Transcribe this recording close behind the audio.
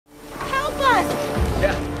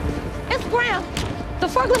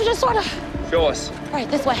forklift just sort of... Show us. All right,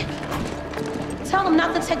 this way. Tell them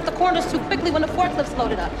not to take the corners too quickly when the forklift's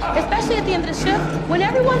loaded up. Especially at the end of the shift, when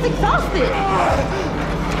everyone's exhausted. Come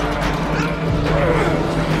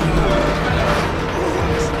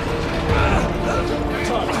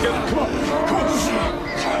on.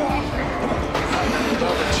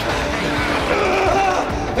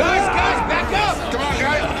 Guys, back up! Come on,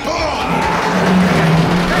 guys!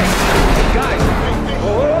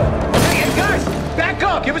 Hey, guys, back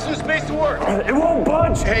up! Give us some space to work. It won't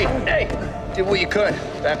budge! Hey, did what you could.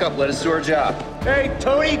 Back up, let us do our job. Hey,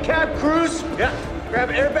 Tony, Capt, Cruz. Yeah. Grab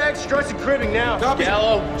airbags, struts, and cribbing now. Copy.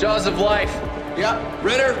 Gallo, jaws of life. Yeah.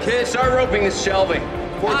 Ritter, Kidd, start roping this shelving.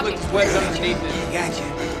 forklift is wedged underneath it. Gotcha.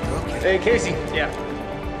 Okay. Hey, Casey. Yeah.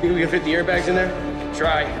 Think we can fit the airbags in there?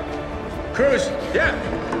 Try. Cruz. Yeah.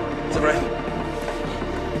 It's all right.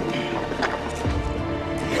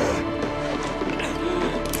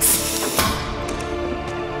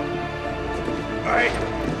 All right.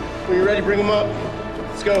 When you're ready, bring them up.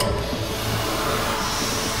 Let's go.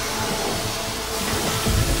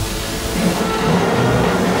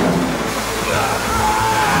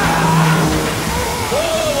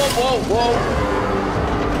 Whoa.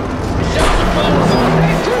 Shut the phone.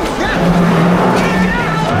 Hey, Cruz, yeah.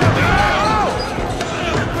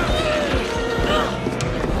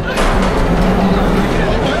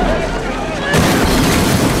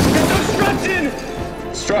 Get those struts in.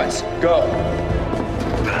 Struts, go.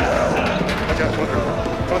 Watch out, come through.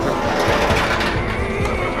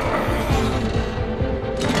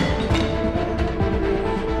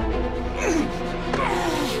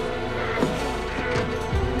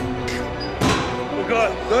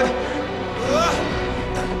 Good.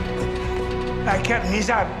 All right, Captain, he's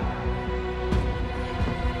out.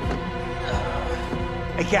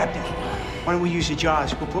 Hey, Captain, why don't we use the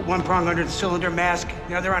jaws? We'll put one prong under the cylinder mask,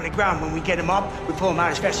 the other on the ground. When we get him up, we pull him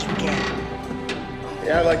out as fast as we can.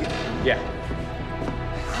 Yeah, I like it. Yeah.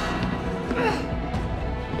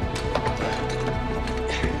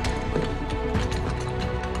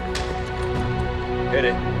 Hit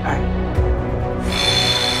it. All right.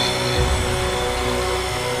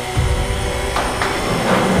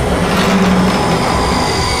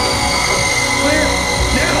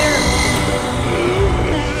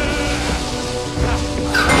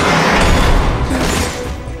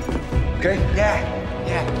 Okay?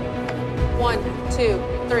 Yeah. 1, 2,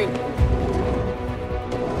 3.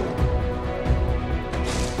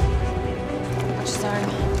 Sorry.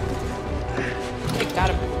 Got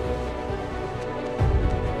him.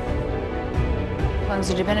 Lungs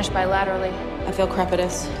are diminished bilaterally. I feel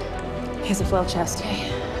crepitus. He has a flail chest.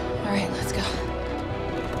 Okay. All right, let's go.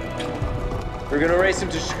 We're gonna race him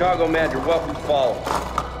to Chicago, Med. You're welcome to follow.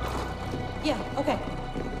 Yeah, okay.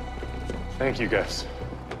 Thank you, guys.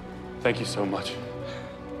 Thank you so much.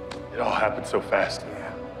 It all happened so fast.